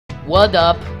What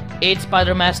up? It's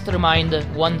Spider Mastermind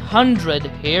 100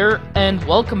 here, and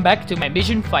welcome back to my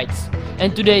mission fights.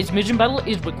 And today's mission battle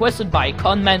is requested by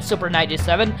Conman Super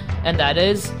 97, and that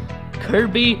is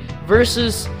Kirby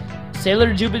versus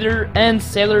Sailor Jupiter and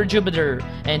Sailor Jupiter.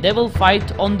 And they will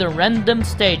fight on the random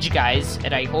stage, guys,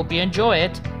 and I hope you enjoy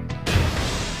it.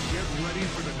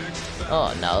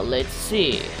 Oh, now let's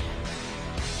see.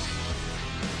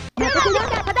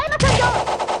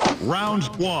 Round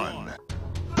 1.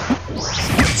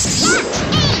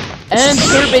 And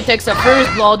Kirby takes a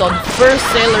first blood on first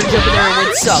Sailor Jupiter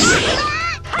with some.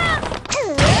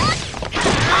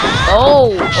 Oh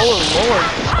lord.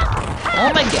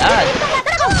 Oh my god.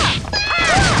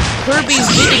 Kirby's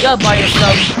beating up by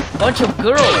some bunch of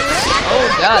girls. Oh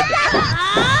god.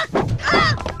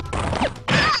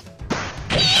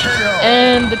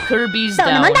 And Kirby's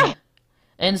down.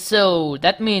 And so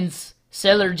that means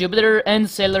Sailor Jupiter and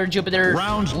Sailor Jupiter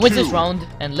wins this round.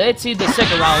 And let's see the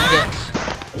second round.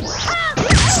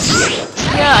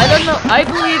 Yeah, I don't know. I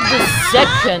believe the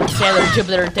second Sailor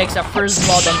Jupiter takes a first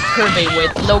blood on Kirby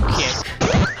with low kick.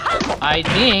 I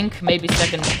think maybe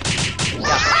second.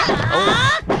 Yeah.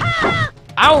 Oh.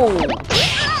 Ow!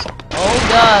 Oh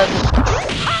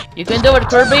god. You can do it,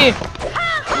 Kirby.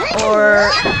 Or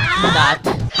not.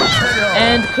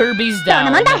 And Kirby's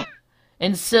down.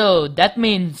 And so that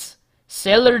means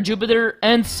Sailor Jupiter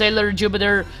and Sailor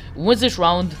Jupiter wins this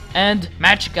round and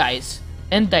match, guys.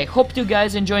 And I hope you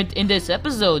guys enjoyed in this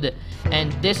episode.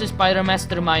 And this is Spider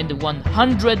Mastermind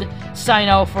 100. Sign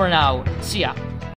out for now. See ya.